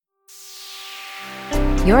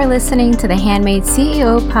You're listening to the Handmade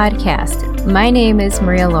CEO podcast. My name is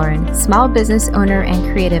Maria Lauren, small business owner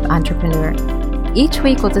and creative entrepreneur. Each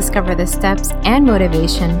week, we'll discover the steps and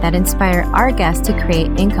motivation that inspire our guests to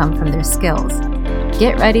create income from their skills.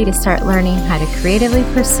 Get ready to start learning how to creatively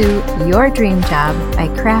pursue your dream job by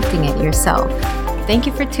crafting it yourself. Thank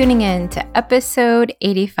you for tuning in to episode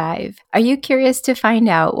 85. Are you curious to find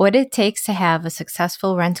out what it takes to have a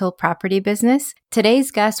successful rental property business?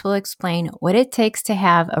 Today's guest will explain what it takes to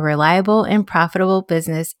have a reliable and profitable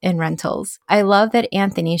business in rentals. I love that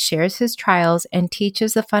Anthony shares his trials and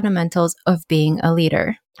teaches the fundamentals of being a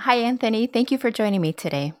leader. Hi, Anthony. Thank you for joining me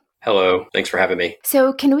today. Hello. Thanks for having me.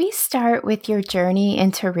 So can we start with your journey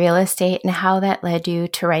into real estate and how that led you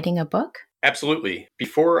to writing a book? Absolutely.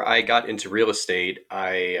 Before I got into real estate,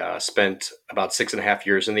 I spent about 6.5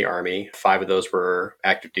 years in the Army. 5 of those were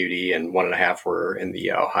active duty and 1.5 were in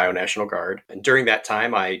the Ohio National Guard. And during that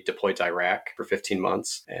time, I deployed to Iraq for 15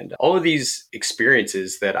 months. And all of these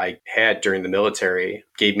experiences that I had during the military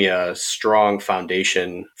gave me a strong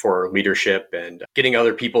foundation for leadership and getting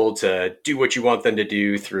other people to do what you want them to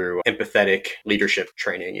do through empathetic leadership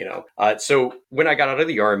training, So when I got out of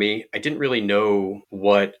the Army, I didn't really know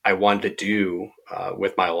what I wanted to do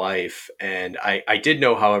with my life. And I did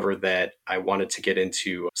know, however, that I wanted to get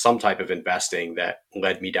into some type of investing that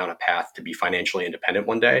led me down a path to be financially independent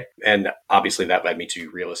one day. And obviously that led me to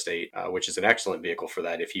real estate, which is an excellent vehicle for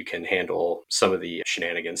that if you can handle some of the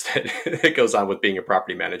shenanigans that goes on with being a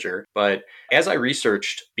property manager. But as I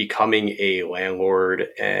researched becoming a landlord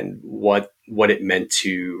and what it meant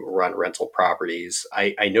to run rental properties,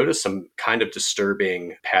 I noticed some kind of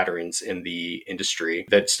disturbing patterns in the industry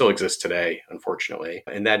that still exist today, unfortunately.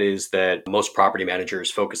 And that is that most property managers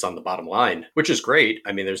focus on the bottom line, which is great.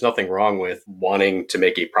 I mean, there's nothing wrong with wanting to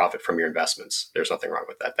make a profit from your investments. There's nothing wrong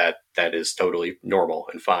with that. That is totally normal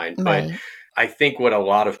and fine. Right. But I think what a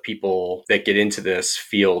lot of people that get into this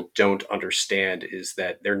field don't understand is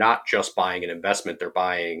that they're not just buying an investment, they're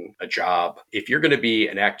buying a job. If you're going to be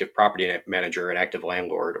an active property manager, an active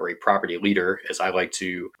landlord, or a property leader, as I like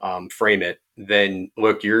to frame it, then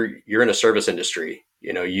look, you're in a service industry.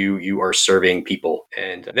 You are serving people.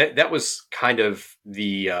 And that was kind of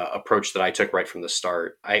the approach that I took right from the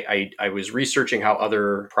start. I was researching how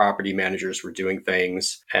other property managers were doing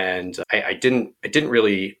things. And I didn't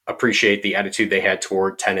really appreciate the attitude they had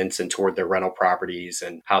toward tenants and toward their rental properties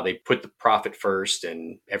and how they put the profit first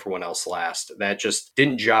and everyone else last. That just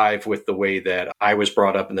didn't jive with the way that I was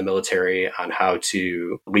brought up in the military on how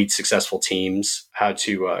to lead successful teams, how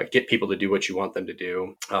to get people to do what you want them to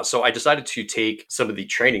do. So I decided to take some of the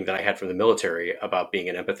training that I had from the military about being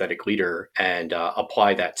an empathetic leader and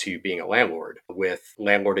apply that to being a landlord, with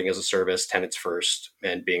landlording as a service, tenants first,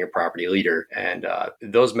 and being a property leader. And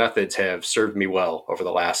those methods have served me well over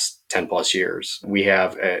the last 10 plus years. We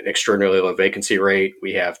have an extraordinarily low vacancy rate.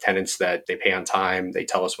 We have tenants that they pay on time. They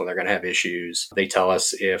tell us when they're going to have issues. They tell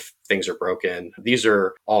us if things are broken. These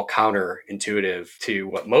are all counterintuitive to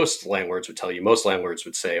what most landlords would tell you. Most landlords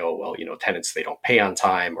would say, oh, well, tenants, they don't pay on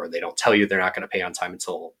time, or they don't tell you they're not going to pay on time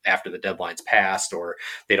until after the deadline's passed, or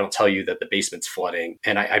they don't tell you that the basement's flooding.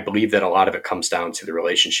 And I believe that a lot of it comes down to the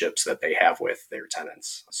relationships that they have with their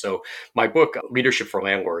tenants. So my book, Leadership for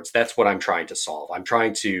Landlords, that's what I'm trying to solve. I'm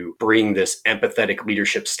trying to bring this empathetic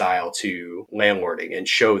leadership style to landlording and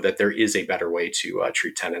show that there is a better way to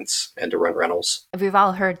treat tenants and to run rentals. We've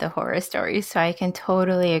all heard the horror stories, so I can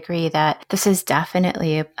totally agree that this is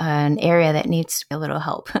definitely an area that needs a little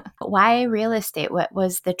help. Why real estate? What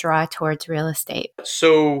was the draw towards real estate?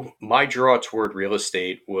 So my draw toward real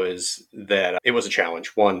estate was that it was a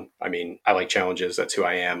challenge. One, I like challenges. That's who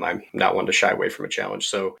I am. I'm not one to shy away from a challenge.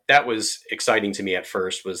 So that was exciting to me at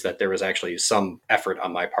first, was that there was actually some effort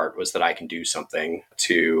on my part, was that I can do something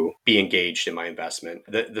to be engaged in my investment.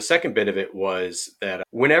 The second bit of it was that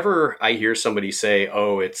whenever I hear somebody say,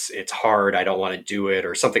 oh, it's hard, I don't want to do it,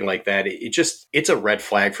 or something like that, it's a red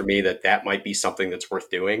flag for me that might be something that's worth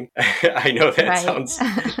doing. I know that sounds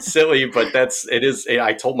silly, but it is.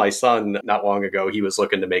 I told my son not long ago, he was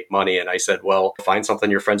looking to make money, and I said, well, find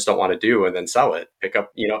something your friends don't want to do and then sell it. Pick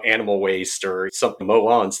up, animal waste or something, mow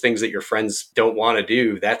lawns, things that your friends don't want to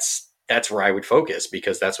do. That's where I would focus,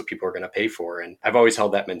 because that's what people are going to pay for. And I've always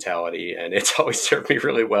held that mentality, and it's always served me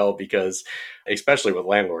really well, because especially with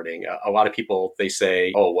landlording, a lot of people, they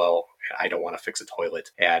say, oh, well, I don't want to fix a toilet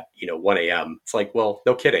at 1 a.m. It's like, well,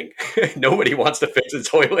 no kidding. Nobody wants to fix a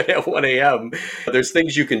toilet at 1 a.m. There's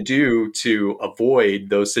things you can do to avoid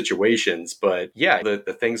those situations. But yeah,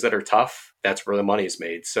 the things that are tough, that's where the money is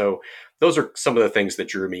made. So those are some of the things that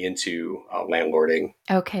drew me into landlording.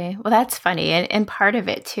 Okay. Well, that's funny. And part of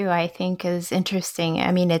it too, I think, is interesting.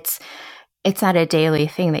 I mean, it's not a daily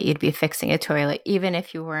thing that you'd be fixing a toilet, even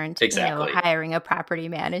if you weren't, Exactly. hiring a property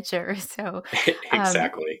manager. So, um,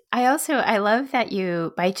 Exactly. I love that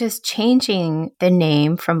you, by just changing the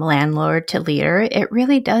name from landlord to leader, it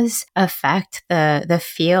really does affect the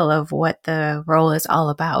feel of what the role is all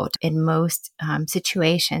about in most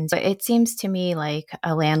situations. But it seems to me like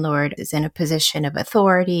a landlord is in a position of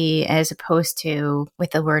authority as opposed to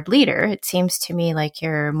with the word leader. It seems to me like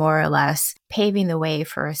you're more or less paving the way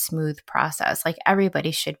for a smooth process. Like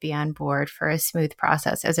everybody should be on board for a smooth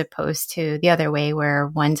process as opposed to the other way where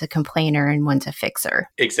one's a complainer and one's a fixer.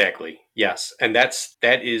 Exactly. Yes. And that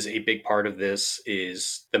is a big part of this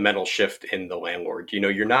is the mental shift in the landlord.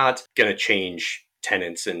 You're not going to change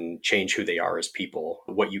tenants and change who they are as people.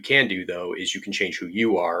 What you can do though is you can change who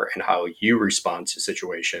you are and how you respond to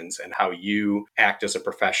situations and how you act as a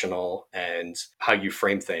professional and how you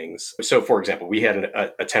frame things. So for example, we had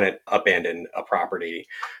a tenant abandon a property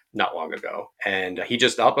not long ago. And he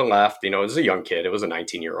just up and left. It was a young kid. It was a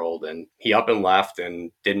 19-year-old. And he up and left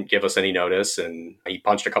and didn't give us any notice. And he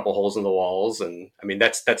punched a couple holes in the walls. And I mean,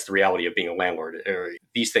 that's the reality of being a landlord.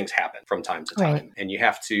 These things happen from time to time. Right. And you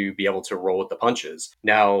have to be able to roll with the punches.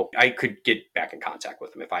 Now, I could get back in contact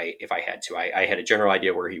with him if I had to. I had a general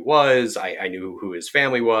idea where he was. I knew who his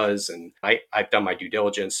family was. And I've done my due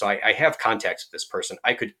diligence. So I have contacts with this person.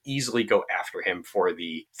 I could easily go after him for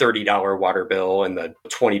the $30 water bill and the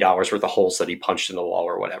 $20 worth of holes that he punched in the wall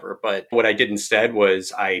or whatever. But what I did instead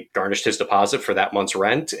was I garnished his deposit for that month's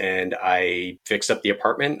rent and I fixed up the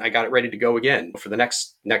apartment. I got it ready to go again for the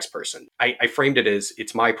next person. I framed it as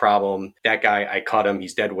it's my problem. That guy, I caught him.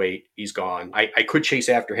 He's dead weight. He's gone. I could chase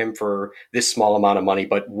after him for this small amount of money,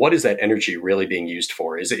 but what is that energy really being used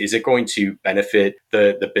for? Is it going to benefit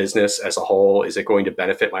the business as a whole? Is it going to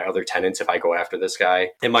benefit my other tenants if I go after this guy?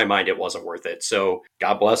 In my mind, it wasn't worth it. So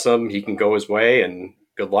God bless him. He can go his way and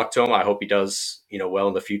good luck to him. I hope he does, well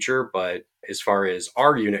in the future. But as far as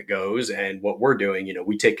our unit goes and what we're doing,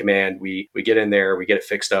 we take command, we get in there, we get it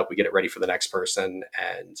fixed up, we get it ready for the next person.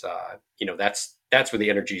 And, that's where the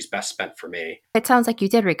energy is best spent for me. It sounds like you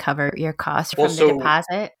did recover your cost from the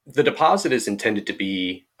deposit. The deposit is intended to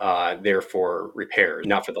be there for repair,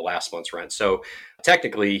 not for the last month's rent. So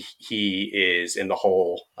technically he is in the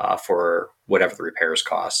hole for whatever the repairs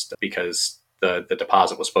cost because the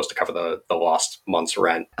deposit was supposed to cover the lost month's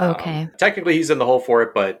rent. Okay. Technically, he's in the hole for it,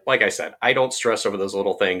 but like I said, I don't stress over those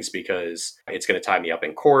little things because it's going to tie me up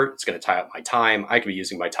in court. It's going to tie up my time. I could be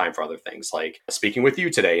using my time for other things, like speaking with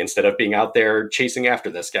you today instead of being out there chasing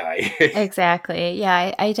after this guy. Exactly.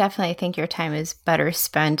 Yeah, I definitely think your time is better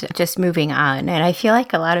spent just moving on. And I feel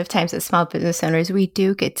like a lot of times as small business owners, we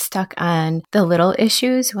do get stuck on the little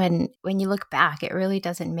issues when you look back, it really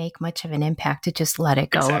doesn't make much of an impact to just let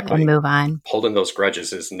it go and move on. Holding those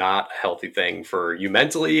grudges is not a healthy thing for you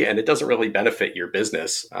mentally, and it doesn't really benefit your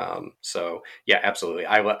business. So yeah, absolutely.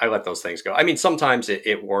 I let those things go. I mean, sometimes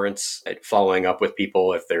it warrants following up with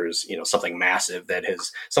people if there's, something massive that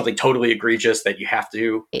has something totally egregious that you have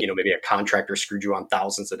to, maybe a contractor screwed you on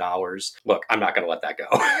thousands of dollars. Look, I'm not going to let that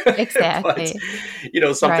go. Exactly.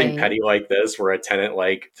 But, something petty like this where a tenant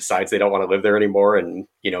decides they don't want to live there anymore and,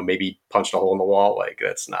 maybe punched a hole in the wall.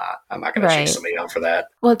 I'm not going to chase somebody down for that.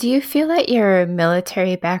 Well, do you feel that your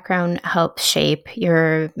military background helped shape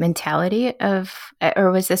your mentality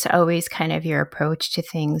or was this always kind of your approach to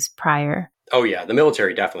things prior? Oh yeah, the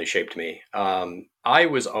military definitely shaped me. I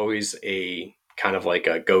was always a kind of like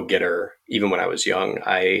a go-getter. Even when I was young,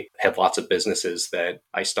 I had lots of businesses that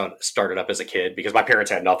I started up as a kid because my parents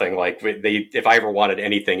had nothing. If I ever wanted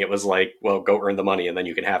anything, it was like, well, go earn the money and then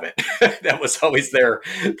you can have it. That was always their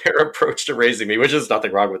approach to raising me, which is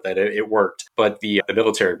nothing wrong with that. It worked. But the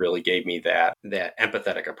military really gave me that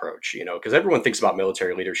empathetic approach, because everyone thinks about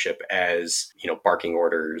military leadership as, barking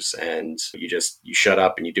orders and you shut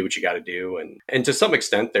up and you do what you got to do. And to some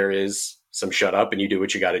extent there is some shut up and you do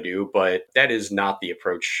what you got to do, but that is not the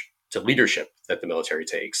approach to leadership that the military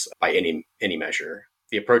takes by any measure.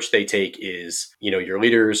 The approach they take is, your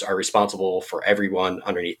leaders are responsible for everyone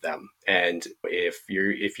underneath them. And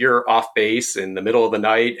if you're off base in the middle of the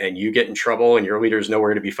night and you get in trouble and your leader is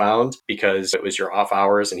nowhere to be found because it was your off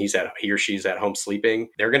hours and he or she's at home sleeping,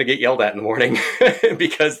 they're going to get yelled at in the morning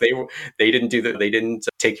because they didn't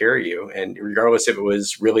take care of you. And regardless if it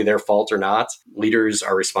was really their fault or not, leaders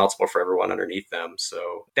are responsible for everyone underneath them.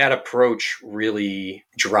 So that approach really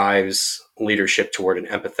drives leadership toward an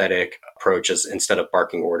empathetic approach is instead of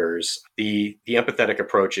barking orders. The empathetic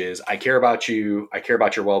approach is I care about you. I care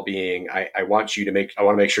about your well-being. I want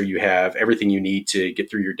to make sure you have everything you need to get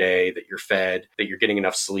through your day, that you're fed, that you're getting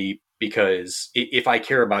enough sleep. Because if I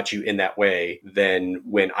care about you in that way, then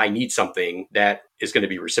when I need something, that is going to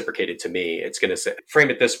be reciprocated to me. It's going to frame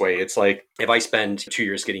it this way. It's like if I spend 2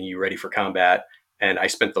 years getting you ready for combat, and I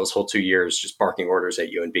spent those whole 2 years just barking orders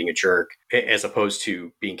at you and being a jerk, as opposed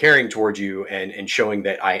to being caring towards you and showing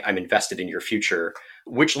that I'm invested in your future.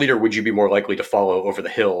 Which leader would you be more likely to follow over the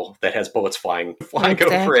hill that has bullets flying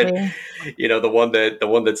over it? The one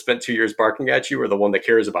that spent 2 years barking at you, or the one that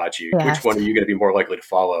cares about you? Yes. Which one are you going to be more likely to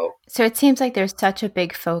follow? So it seems like there's such a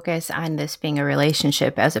big focus on this being a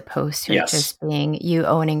relationship as opposed to it just being you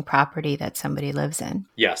owning property that somebody lives in.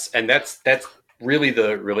 Yes. And that's really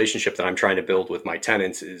the relationship that I'm trying to build with my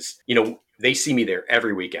tenants is, they see me there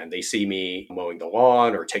every weekend. They see me mowing the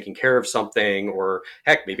lawn or taking care of something, or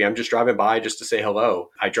heck, maybe I'm just driving by just to say hello.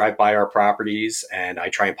 I drive by our properties and I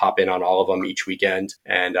try and pop in on all of them each weekend.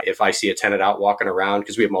 And if I see a tenant out walking around,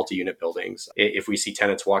 because we have multi-unit buildings, if we see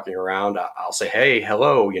tenants walking around, I'll say, hey,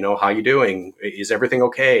 hello, how you doing? Is everything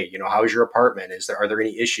okay? How's your apartment? Are there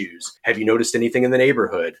any issues? Have you noticed anything in the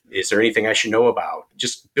neighborhood? Is there anything I should know about?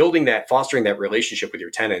 Just fostering that relationship with your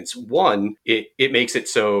tenants. One, it makes it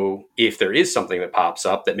so if there is something that pops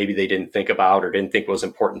up that maybe they didn't think about or didn't think was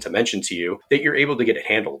important to mention to you, that you're able to get it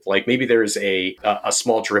handled. Like maybe there's a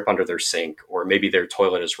small drip under their sink, or maybe their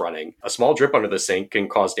toilet is running. A small drip under the sink can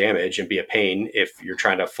cause damage and be a pain if you're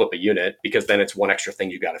trying to flip a unit, because then it's one extra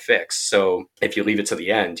thing you got to fix. So if you leave it to the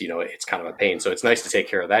end, it's kind of a pain. So it's nice to take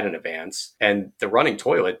care of that in advance. And the running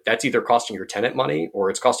toilet, that's either costing your tenant money or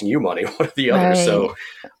it's costing you money, one or the other. Right. So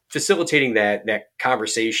facilitating that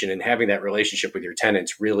conversation and having that relationship with your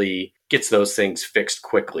tenants really gets those things fixed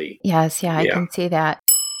quickly. Yes, I can see that.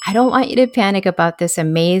 I don't want you to panic about this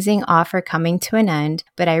amazing offer coming to an end,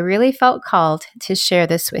 but I really felt called to share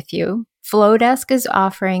this with you. Flowdesk is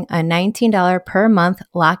offering a $19 per month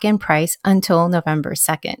lock-in price until November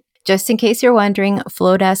 2nd. Just in case you're wondering,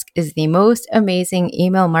 Flowdesk is the most amazing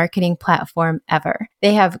email marketing platform ever.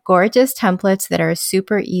 They have gorgeous templates that are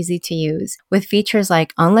super easy to use. With features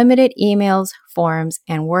like unlimited emails, forms,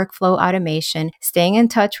 and workflow automation, staying in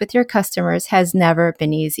touch with your customers has never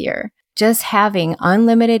been easier. Just having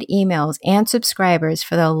unlimited emails and subscribers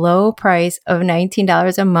for the low price of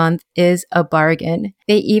 $19 a month is a bargain.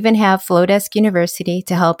 They even have Flowdesk University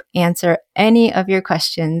to help answer any of your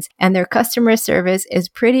questions, and their customer service is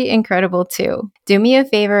pretty incredible too. Do me a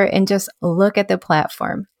favor and just look at the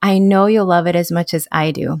platform. I know you'll love it as much as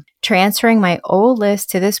I do. Transferring my old list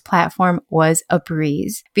to this platform was a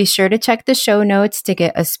breeze. Be sure to check the show notes to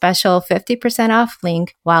get a special 50% off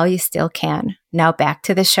link while you still can. Now back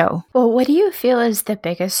to the show. Well, what do you feel is the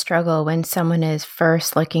biggest struggle when someone is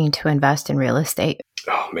first looking to invest in real estate?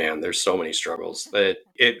 Oh man, there's so many struggles.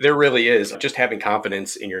 There really is. Just having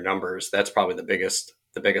confidence in your numbers, that's probably the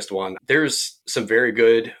biggest one. There's some very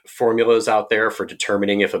good formulas out there for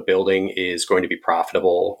determining if a building is going to be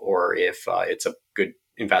profitable or if it's a good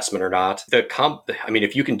investment or not.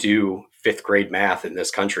 If you can do fifth grade math in this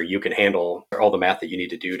country, you can handle all the math that you need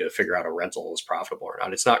to do to figure out a rental is profitable or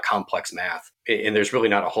not. It's not complex math. And there's really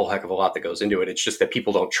not a whole heck of a lot that goes into it. It's just that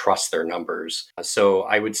people don't trust their numbers. So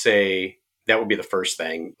I would say that would be the first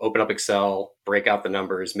thing. Open up Excel, break out the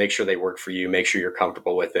numbers, make sure they work for you, make sure you're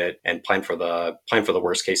comfortable with it, and plan for the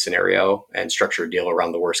worst case scenario and structure a deal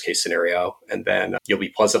around the worst case scenario. And then you'll be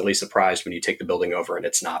pleasantly surprised when you take the building over and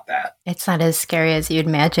it's not that. It's not as scary as you'd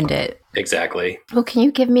imagined it. Exactly. Well, can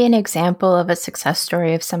you give me an example of a success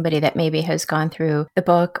story of somebody that maybe has gone through the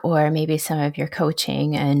book or maybe some of your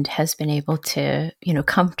coaching and has been able to,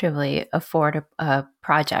 comfortably afford a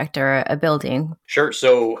project or a building? Sure.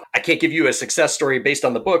 So I can't give you a success story based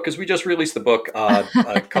on the book because we just released the book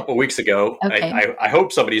a couple weeks ago. Okay. I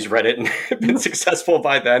hope somebody's read it and been successful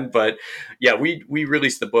by then. But yeah, we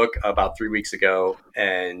released the book about 3 weeks ago.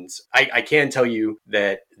 And I can tell you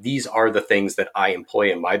that these are the things that I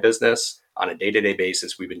employ in my business on a day-to-day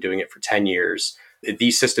basis. We've been doing it for 10 years.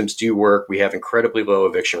 These systems do work. We have incredibly low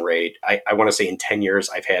eviction rate. I want to say in 10 years,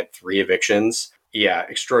 I've had 3 evictions. Yeah,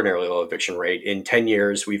 extraordinarily low eviction rate. In 10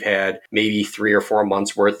 years, we've had maybe 3 or 4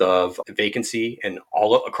 months worth of vacancy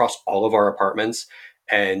across all of our apartments.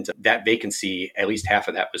 And that vacancy, at least half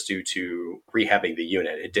of that was due to rehabbing the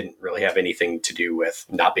unit. It didn't really have anything to do with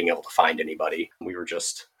not being able to find anybody. We were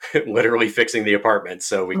just literally fixing the apartment,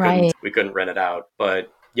 so we couldn't rent it out.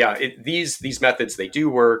 But yeah, these methods, they do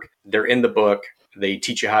work. They're in the book. They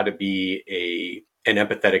teach you how to be an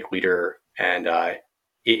empathetic leader, and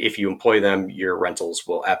if you employ them, your rentals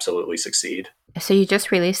will absolutely succeed. So you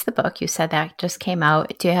just released the book. You said that just came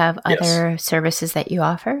out. Do you have Yes. other services that you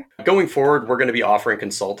offer? Going forward, we're going to be offering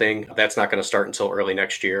consulting. That's not going to start until early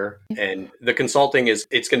next year. And the consulting is,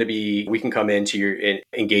 it's going to be, we can come into your, and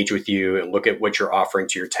engage with you and look at what you're offering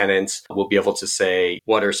to your tenants. We'll be able to say,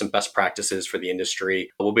 what are some best practices for the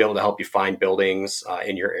industry? We'll be able to help you find buildings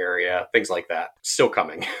in your area, things like that. Still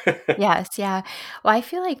coming. Yes, yeah. Well, I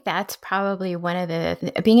feel like that's probably one of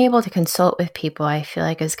the being able to consult with people, I feel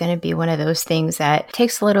like is going to be one of those things that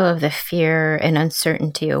takes a little of the fear and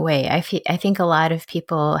uncertainty away. I think a lot of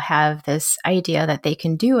people have this idea that they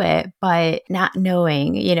can do it, but not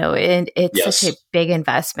knowing, it's such a Yes, big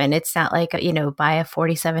investment. It's not like, buy a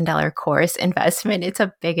 $47 course investment. It's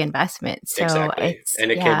a big investment. So exactly. it's,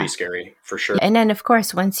 And it can be yeah. scary for sure. And then, of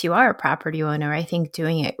course, once you are a property owner, I think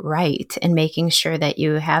doing it right and making sure that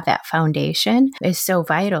you have that foundation is so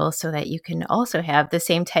vital so that you can also have the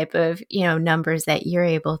same type of, numbers that you're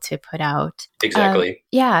able to put out. Exactly.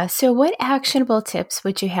 Yeah. So, what actionable tips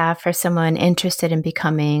would you have for someone interested in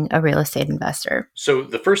becoming a real estate investor? So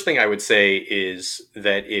the first thing I would say is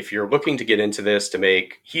that if you're looking to get into this to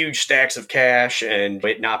make huge stacks of cash and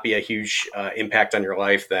it not be a huge impact on your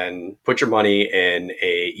life, then put your money in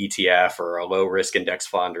a ETF or a low risk index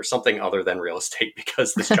fund or something other than real estate,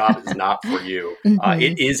 because this job is not for you. Hmm.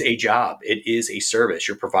 It is a job. It is a service.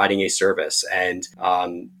 You're providing a service. And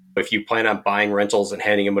if you plan on buying rentals and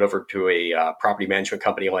handing them over to a property management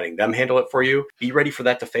company, letting them handle it for you, be ready for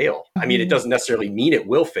that to fail. I mean, it Hmm. doesn't necessarily mean it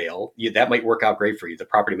will fail. That might work out great for you. The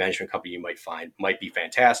property management company you might find might be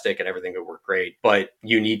fantastic and everything will work great, but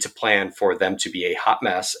you need to plan for them to be a hot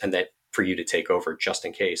mess and that for you to take over just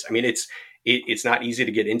in case. I mean, it's not easy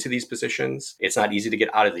to get into these positions. It's not easy to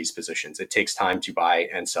get out of these positions. It takes time to buy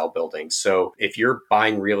and sell buildings. So if you're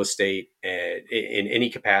buying real estate in any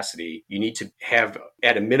capacity, you need to have,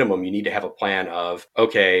 at a minimum, you need to have a plan of,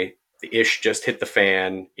 okay, the ish just hit the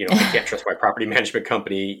fan. I can't trust my property management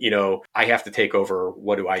company. I have to take over.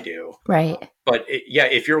 What do I do? Right. But yeah,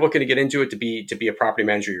 if you're looking to get into it to be a property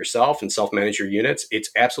manager yourself and self-manage your units,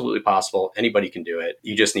 it's absolutely possible. Anybody can do it.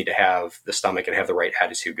 You just need to have the stomach and have the right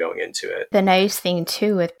attitude going into it. The nice thing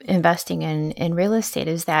too with investing in real estate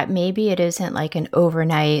is that maybe it isn't like an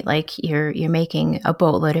overnight, like you're making a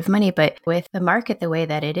boatload of money, but with the market the way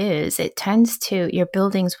that it is, it tends to, your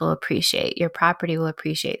buildings will appreciate, your property will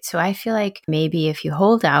appreciate. So I feel like maybe if you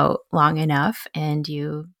hold out long enough and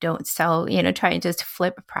you don't sell, try and just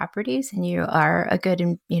flip properties and you are a good,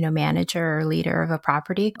 manager or leader of a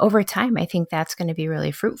property, over time, I think that's going to be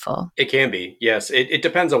really fruitful. It can be, yes. It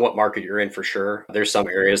depends on what market you're in for sure. There's some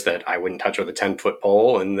areas that I wouldn't touch with a 10-foot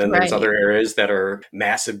pole, and then there's Right. other areas that are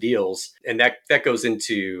massive deals, and that goes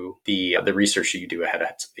into the research that you do ahead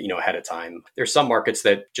of time. There's some markets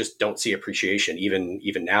that just don't see appreciation.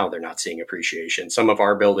 Even now, they're not seeing appreciation. Some of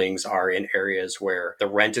our buildings are in areas where the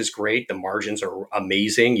rent is great, the margins are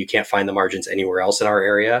amazing. You can't find the margins anywhere else in our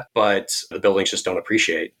area, but the buildings just don't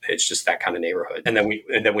appreciate. It's just that kind of neighborhood. And then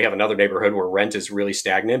we have another neighborhood where rent is really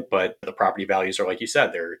stagnant, but the property values are, like you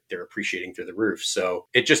said, they're appreciating through the roof. So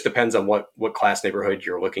it just depends on what class neighborhood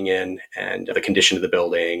you're looking in and the condition of the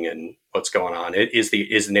building and what's going on. Is the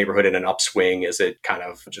neighborhood in an upswing? Is it kind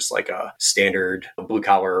of just like a standard blue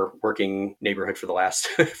collar working neighborhood for the last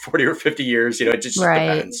 40 or 50 years? It just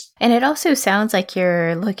Right. depends. And it also sounds like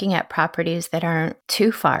you're looking at properties that aren't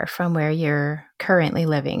too far from where you're currently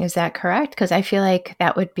living. Is that correct? Because I feel like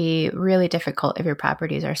that would be really difficult if your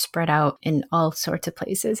properties are spread out in all sorts of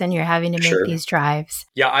places and you're having to make Sure. these drives.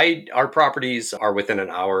 Yeah, our properties are within an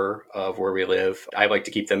hour of where we live. I like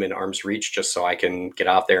to keep them in arm's reach just so I can get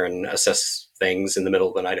out there and assess things in the middle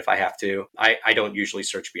of the night if I have to. I don't usually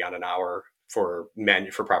search beyond an hour for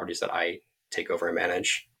properties that I take over and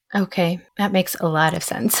manage. Okay, that makes a lot of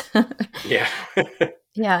sense. Yeah.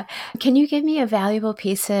 Yeah. Can you give me a valuable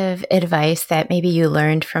piece of advice that maybe you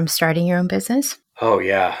learned from starting your own business? Oh,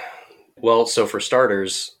 yeah. Well, so for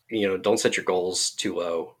starters, don't set your goals too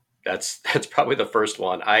low. That's probably the first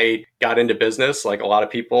one. I got into business like a lot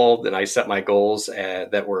of people, and I set my goals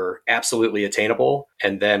that were absolutely attainable,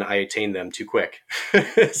 and then I attained them too quick.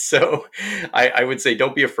 So I would say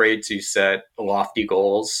don't be afraid to set lofty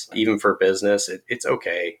goals, even for business. It's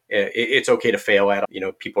okay. It's okay to fail at.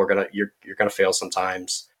 People are you're gonna fail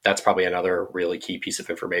sometimes. That's probably another really key piece of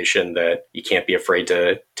information, that you can't be afraid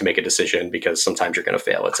to make a decision, because sometimes you're going to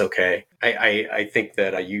fail. It's okay. I think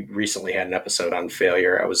that you recently had an episode on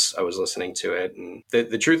failure. I was listening to it, and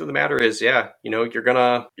the truth of the matter is, yeah, you're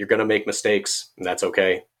gonna make mistakes, and that's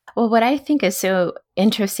okay. Well, what I think is so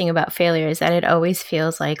interesting about failure is that it always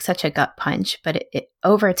feels like such a gut punch, but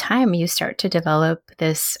over time you start to develop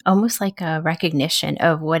this almost like a recognition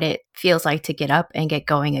of what it feels like to get up and get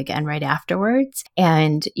going again right afterwards.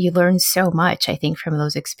 And you learn so much, I think, from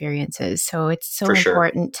those experiences. So it's so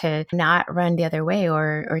important to not run the other way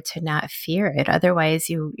or to not fear it. Otherwise,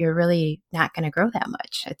 you're really not going to grow that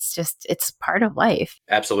much. It's part of life.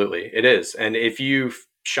 Absolutely. It is. And if you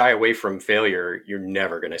shy away from failure, you're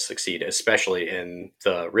never going to succeed, especially in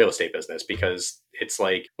the real estate business, because it's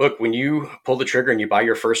like, look, when you pull the trigger and you buy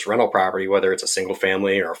your first rental property, whether it's a single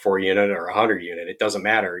family or a 4-unit or a 100-unit, it doesn't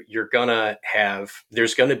matter.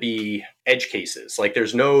 There's going to be edge cases. Like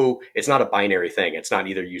it's not a binary thing. It's not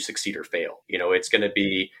either you succeed or fail. It's going to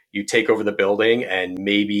be, you take over the building and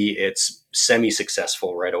maybe it's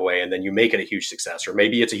semi-successful right away and then you make it a huge success, or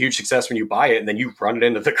maybe it's a huge success when you buy it and then you run it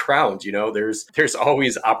into the ground. There's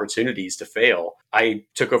always opportunities to fail. I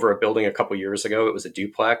took over a building a couple years ago. It was a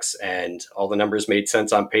duplex and all the numbers made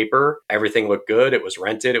sense on paper. Everything looked good. It was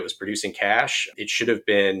rented. It was producing cash. It should have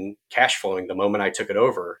been cash flowing the moment I took it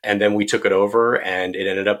over. And then we took it over and it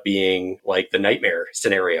ended up being like the nightmare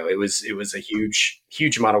scenario. It was a huge,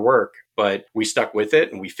 huge amount of work. But we stuck with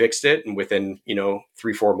it and we fixed it. And within,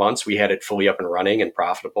 3-4 months, we had it fully up and running and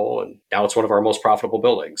profitable. And now it's one of our most profitable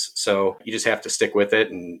buildings. So you just have to stick with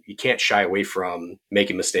it. And you can't shy away from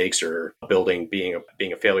making mistakes or a building being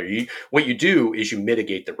a failure. What you do is you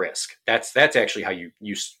mitigate the risk. That's actually how you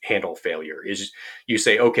handle failure. Is you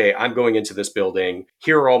say, okay, I'm going into this building.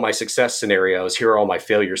 Here are all my success scenarios. Here are all my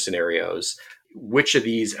failure scenarios. Which of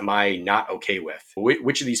these am I not okay with?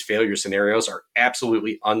 Which of these failure scenarios are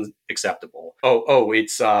absolutely unacceptable?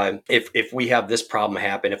 It's if we have this problem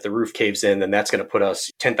happen, if the roof caves in, then that's going to put us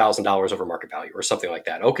 $10,000 over market value or something like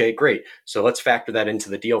that. Okay, great. So let's factor that into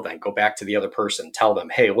the deal then. Go back to the other person, tell them,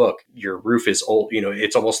 hey, look, your roof is old.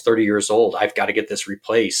 It's almost 30 years old. I've got to get this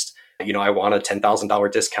replaced. I want a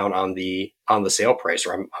 $10,000 discount on the sale price,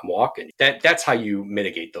 or I'm walking. That's how you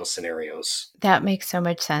mitigate those scenarios. That makes so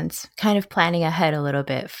much sense. Kind of planning ahead a little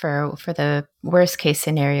bit for the worst case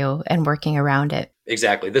scenario and working around it.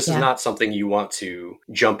 Exactly. This is not something you want to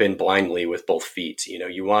jump in blindly with both feet.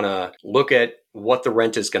 You want to look at what the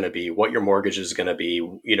rent is going to be, what your mortgage is going to be.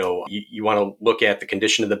 You want to look at the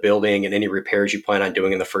condition of the building and any repairs you plan on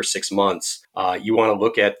doing in the first 6 months. You want to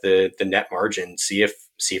look at the net margin, see if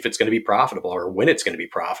it's going to be profitable or when it's going to be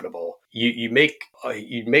profitable. You make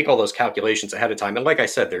all those calculations ahead of time. And like I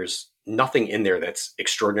said, there's nothing in there that's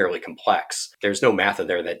extraordinarily complex. There's no math in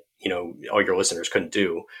there that, all your listeners couldn't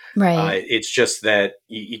do. Right. It's just that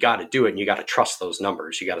you got to do it and you got to trust those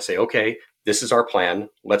numbers. You got to say, okay, this is our plan.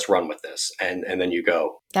 Let's run with this. And then you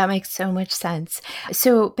go. That makes so much sense.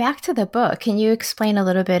 So back to the book, can you explain a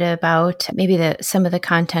little bit about maybe some of the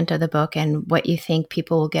content of the book and what you think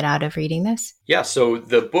people will get out of reading this? Yeah. So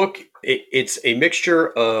the book, it's a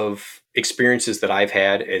mixture of experiences that I've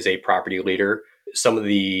had as a property leader. Some of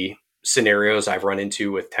the scenarios I've run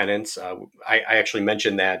into with tenants. I actually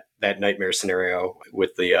mentioned that nightmare scenario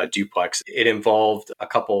with the duplex. It involved a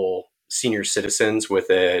couple senior citizens with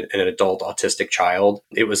an adult autistic child.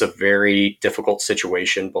 It was a very difficult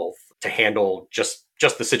situation, both to handle just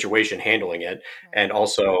the situation, handling it. And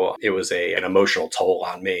also it was an emotional toll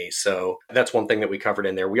on me. So that's one thing that we covered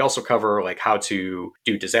in there. We also cover like how to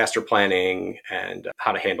do disaster planning and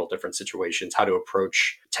how to handle different situations, how to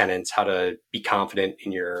approach tenants, how to be confident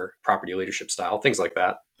in your property leadership style, things like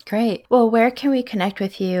that. Great. Well, where can we connect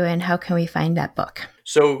with you and how can we find that book?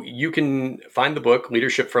 So you can find the book,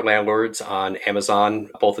 Leadership for Landlords, on Amazon,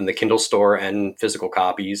 both in the Kindle store and physical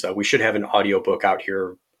copies. We should have an audiobook out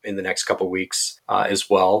here in the next couple of weeks as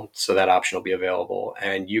well. So that option will be available.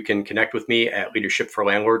 And you can connect with me at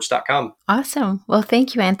leadershipforlandlords.com. Awesome. Well,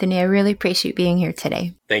 thank you, Anthony. I really appreciate being here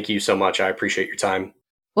today. Thank you so much. I appreciate your time.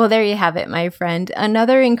 Well, there you have it, my friend.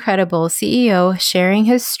 Another incredible CEO sharing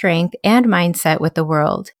his strength and mindset with the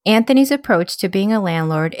world. Anthony's approach to being a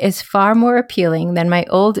landlord is far more appealing than my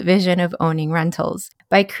old vision of owning rentals.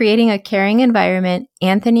 By creating a caring environment,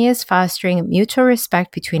 Anthony is fostering mutual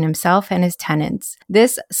respect between himself and his tenants.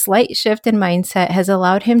 This slight shift in mindset has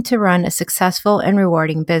allowed him to run a successful and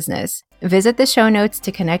rewarding business. Visit the show notes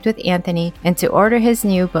to connect with Anthony and to order his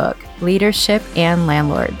new book, Leadership and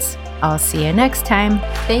Landlords. I'll see you next time.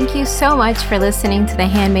 Thank you so much for listening to the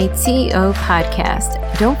Handmade CEO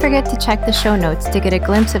podcast. Don't forget to check the show notes to get a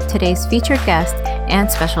glimpse of today's featured guest and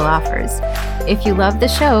special offers. If you love the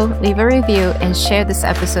show, leave a review and share this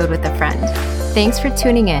episode with a friend. Thanks for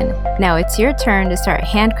tuning in. Now it's your turn to start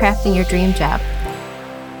handcrafting your dream job.